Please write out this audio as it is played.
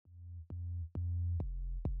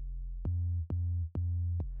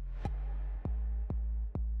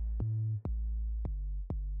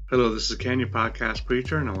Hello, this is Kenya Podcast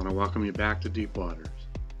Preacher, and I want to welcome you back to Deep Waters.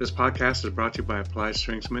 This podcast is brought to you by Applied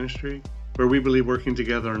Strengths Ministry, where we believe working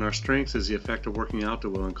together in our strengths is the effect of working out the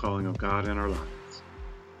will and calling of God in our lives.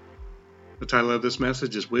 The title of this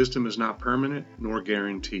message is Wisdom is Not Permanent Nor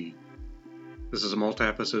Guaranteed. This is a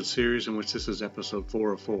multi-episode series in which this is episode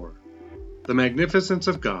 4 of 4. The magnificence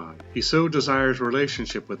of God. He so desires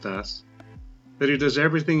relationship with us that he does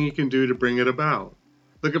everything he can do to bring it about.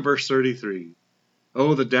 Look at verse 33.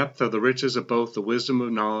 Oh, the depth of the riches of both the wisdom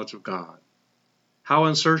and knowledge of God. How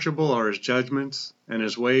unsearchable are his judgments, and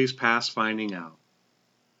his ways past finding out.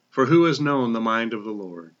 For who has known the mind of the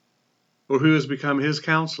Lord? Or who has become his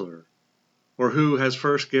counselor? Or who has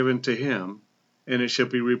first given to him, and it shall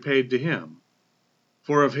be repaid to him?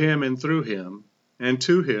 For of him and through him and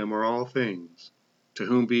to him are all things, to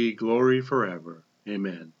whom be glory forever.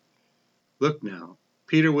 Amen. Look now,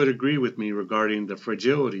 Peter would agree with me regarding the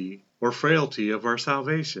fragility or frailty of our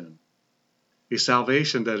salvation, a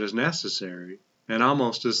salvation that is necessary and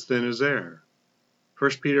almost as thin as air. 1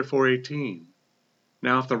 Peter 4:18.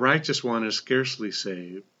 Now if the righteous one is scarcely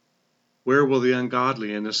saved, where will the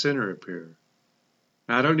ungodly and the sinner appear?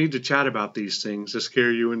 Now I don't need to chat about these things to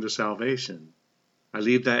scare you into salvation. I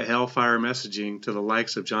leave that hellfire messaging to the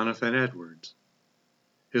likes of Jonathan Edwards.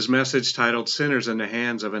 His message titled Sinners in the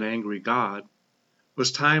Hands of an Angry God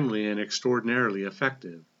was timely and extraordinarily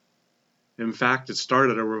effective. In fact, it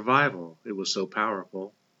started a revival. It was so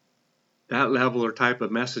powerful. That level or type of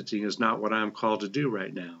messaging is not what I'm called to do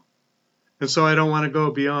right now. And so I don't want to go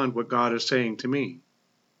beyond what God is saying to me.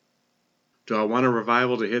 Do I want a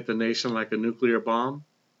revival to hit the nation like a nuclear bomb?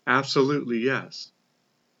 Absolutely yes.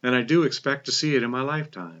 And I do expect to see it in my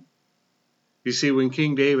lifetime. You see, when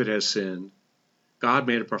King David has sinned, God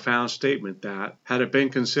made a profound statement that, had it been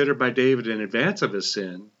considered by David in advance of his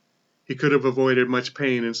sin, he could have avoided much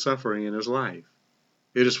pain and suffering in his life.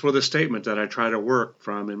 It is for the statement that I try to work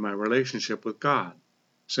from in my relationship with God,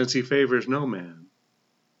 since he favors no man.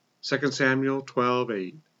 2 Samuel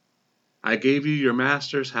 12:8. I gave you your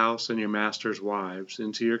master's house and your master's wives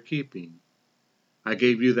into your keeping. I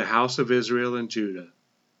gave you the house of Israel and Judah.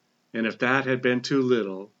 And if that had been too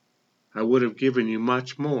little, I would have given you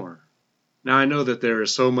much more. Now I know that there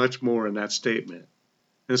is so much more in that statement.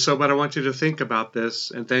 But I want you to think about this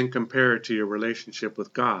and then compare it to your relationship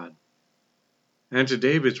with God and to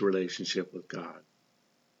David's relationship with God.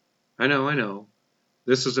 I know.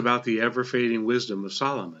 This is about the ever-fading wisdom of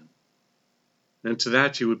Solomon. And to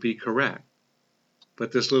that you would be correct.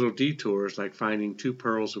 But this little detour is like finding 2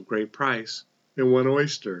 pearls of great price in 1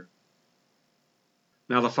 oyster.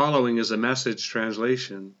 Now the following is a Message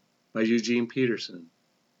translation by Eugene Peterson.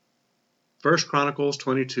 1 Chronicles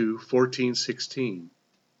 22:14-16.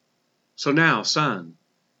 So now, son,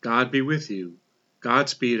 God be with you.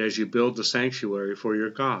 Godspeed as you build the sanctuary for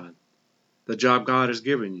your God, the job God has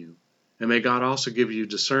given you. And may God also give you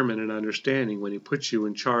discernment and understanding when he puts you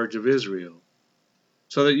in charge of Israel,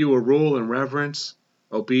 so that you will rule in reverence,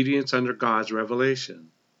 obedience under God's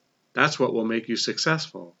revelation. That's what will make you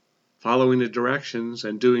successful, following the directions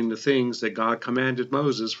and doing the things that God commanded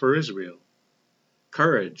Moses for Israel.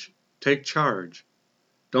 Courage. Take charge.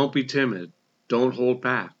 Don't be timid. Don't hold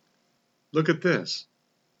back. Look at this.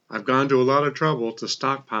 I've gone to a lot of trouble to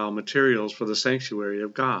stockpile materials for the sanctuary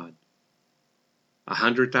of God.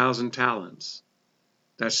 100,000 talents.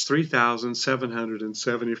 That's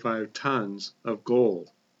 3,775 tons of gold.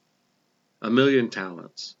 1,000,000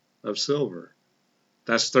 talents of silver.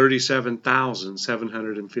 That's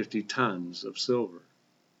 37,750 tons of silver.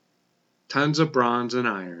 Tons of bronze and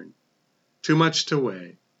iron. Too much to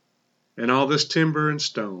weigh. And all this timber and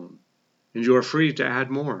stone. And you are free to add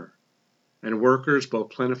more. And workers both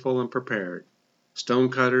plentiful and prepared,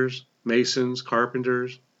 stonecutters, masons,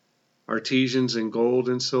 carpenters, artisans in gold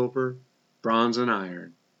and silver, bronze and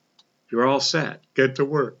iron. You're all set. Get to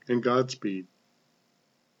work, and Godspeed.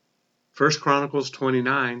 1 Chronicles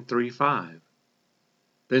 29:3-5.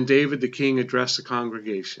 Then David the king addressed the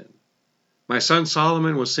congregation. My son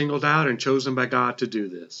Solomon was singled out and chosen by God to do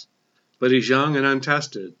this, but he's young and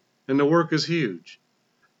untested, and the work is huge.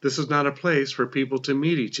 This is not a place for people to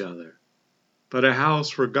meet each other, but a house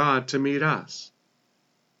for God to meet us.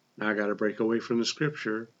 Now I got to break away from the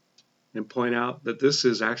scripture and point out that this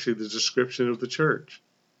is actually the description of the church.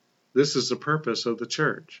 This is the purpose of the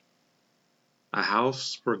church. A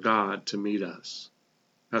house for God to meet us.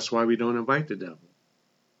 That's why we don't invite the devil.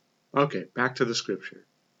 Okay, back to the scripture.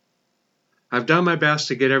 I've done my best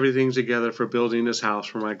to get everything together for building this house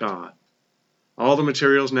for my God. All the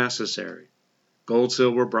materials necessary. Gold,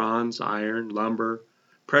 silver, bronze, iron, lumber,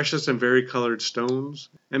 precious and varicolored stones,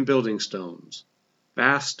 and building stones,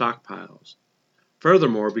 vast stockpiles.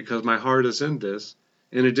 Furthermore, because my heart is in this,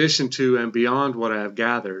 in addition to and beyond what I have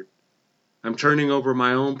gathered, I'm turning over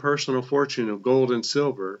my own personal fortune of gold and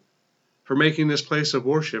silver for making this place of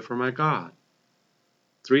worship for my God.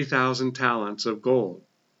 3,000 talents of gold,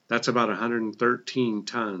 that's about 113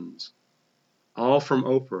 tons, all from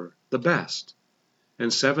Ophir, the best,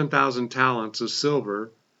 and 7,000 talents of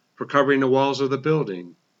silver for covering the walls of the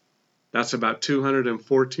building, that's about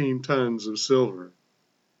 214 tons of silver,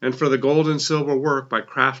 and for the gold and silver work by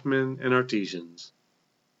craftsmen and artisans.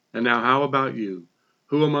 And now how about you?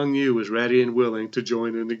 Who among you is ready and willing to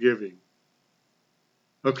join in the giving?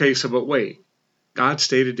 Okay, but wait. God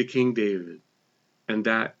stated to King David, and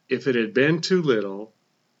that if it had been too little,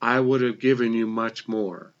 I would have given you much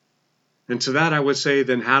more. And to that I would say,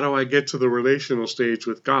 then how do I get to the relational stage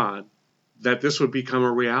with God that this would become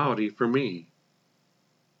a reality for me?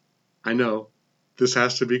 I know, this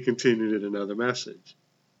has to be continued in another message.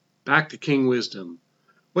 Back to King Wisdom.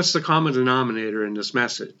 What's the common denominator in this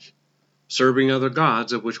message? Serving other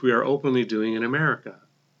gods, of which we are openly doing in America.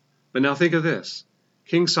 But now think of this.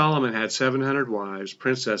 King Solomon had 700 wives,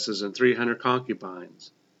 princesses, and 300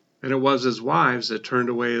 concubines, and it was his wives that turned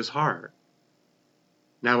away his heart.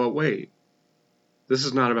 Now but wait. This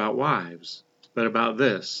is not about wives, but about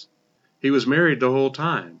this. He was married the whole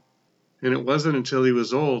time, and it wasn't until he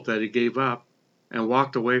was old that he gave up and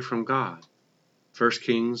walked away from God. 1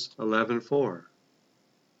 Kings 11:4.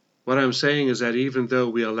 What I'm saying is that even though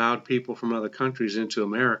we allowed people from other countries into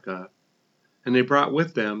America, and they brought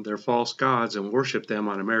with them their false gods and worshiped them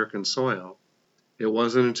on American soil, it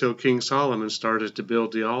wasn't until King Solomon started to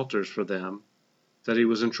build the altars for them that he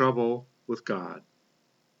was in trouble with God.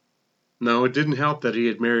 No, it didn't help that he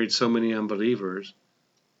had married so many unbelievers,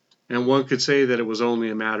 and one could say that it was only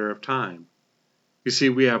a matter of time. You see,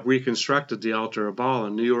 we have reconstructed the altar of Baal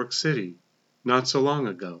in New York City not so long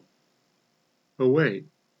ago. But wait,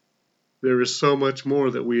 there is so much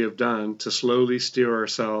more that we have done to slowly steer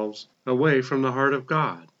ourselves away from the heart of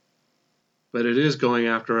God. But it is going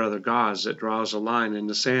after other gods that draws a line in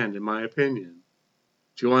the sand, in my opinion.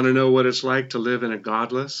 Do you want to know what it's like to live in a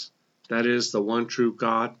godless, that is, the one true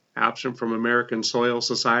God, absent from American soil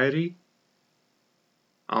society?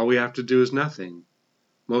 All we have to do is nothing.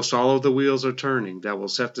 Most all of the wheels are turning that will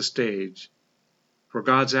set the stage for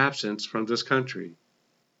God's absence from this country.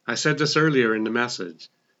 I said this earlier in the message,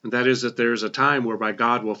 and that is that there is a time whereby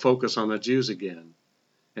God will focus on the Jews again,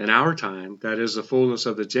 and our time, that is the fullness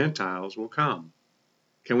of the Gentiles, will come.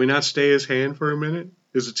 Can we not stay his hand for a minute?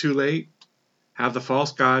 Is it too late? Have the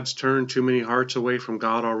false gods turned too many hearts away from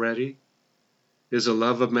God already? Is the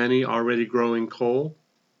love of many already growing cold?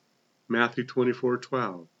 Matthew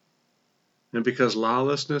 24:12. And because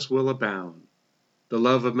lawlessness will abound, the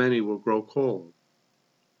love of many will grow cold.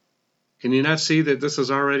 Can you not see that this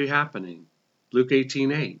is already happening? Luke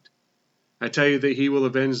 18:8. I tell you that he will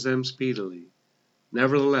avenge them speedily.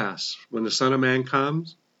 Nevertheless, when the Son of Man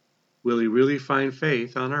comes, will he really find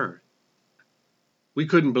faith on earth? We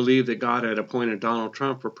couldn't believe that God had appointed Donald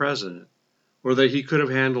Trump for president, or that he could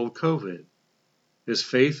have handled COVID. Is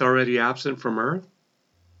faith already absent from earth?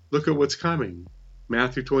 Look at what's coming.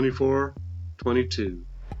 Matthew 24:22.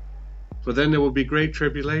 For then there will be great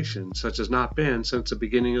tribulation, such as not been since the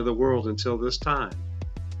beginning of the world until this time.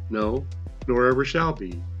 No, nor ever shall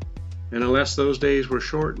be. And unless those days were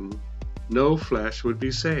shortened, no flesh would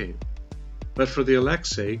be saved. But for the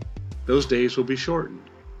elect's sake, those days will be shortened.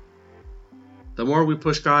 The more we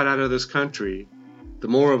push God out of this country, the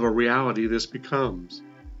more of a reality this becomes.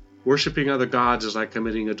 Worshipping other gods is like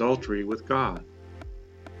committing adultery with God.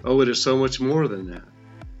 Oh, it is so much more than that.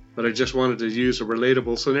 But I just wanted to use a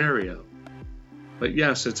relatable scenario. But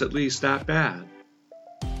yes, it's at least that bad.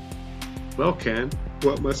 Well, Ken,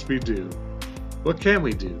 what must we do? What can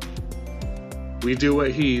we do? We do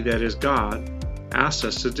what he, that is God, asked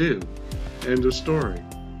us to do. End of story.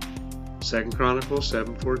 2 Chronicles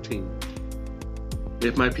 7:14.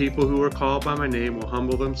 If my people who are called by my name will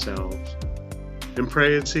humble themselves, and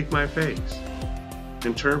pray and seek my face,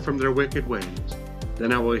 and turn from their wicked ways,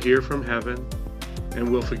 then I will hear from heaven,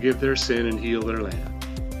 and will forgive their sin and heal their land.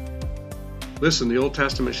 Listen, the Old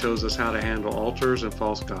Testament shows us how to handle altars and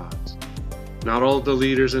false gods. Not all of the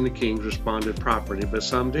leaders and the kings responded properly, but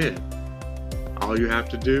some did. All you have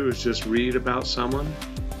to do is just read about someone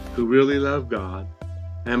who really loved God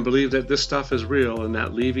and believe that this stuff is real and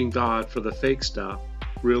that leaving God for the fake stuff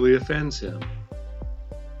really offends him.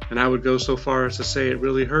 And I would go so far as to say it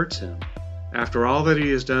really hurts him after all that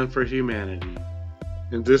he has done for humanity.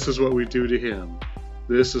 And this is what we do to him.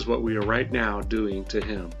 This is what we are right now doing to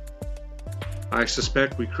him. I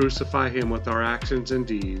suspect we crucify him with our actions and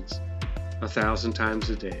deeds 1,000 times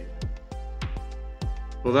a day.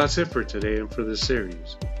 Well, that's it for today and for this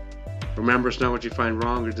series. Remember, it's not what you find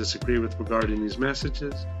wrong or disagree with regarding these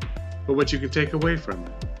messages, but what you can take away from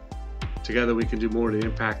it. Together we can do more to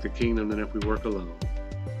impact the kingdom than if we work alone.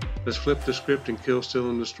 Let's flip the script and kill,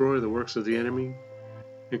 steal, and destroy the works of the enemy,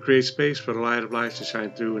 and create space for the light of life to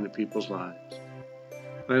shine through into people's lives.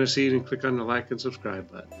 Plant a seed and click on the like and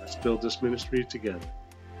subscribe button. Let's build this ministry together.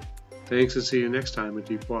 Thanks, and see you next time at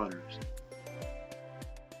Deep Waters.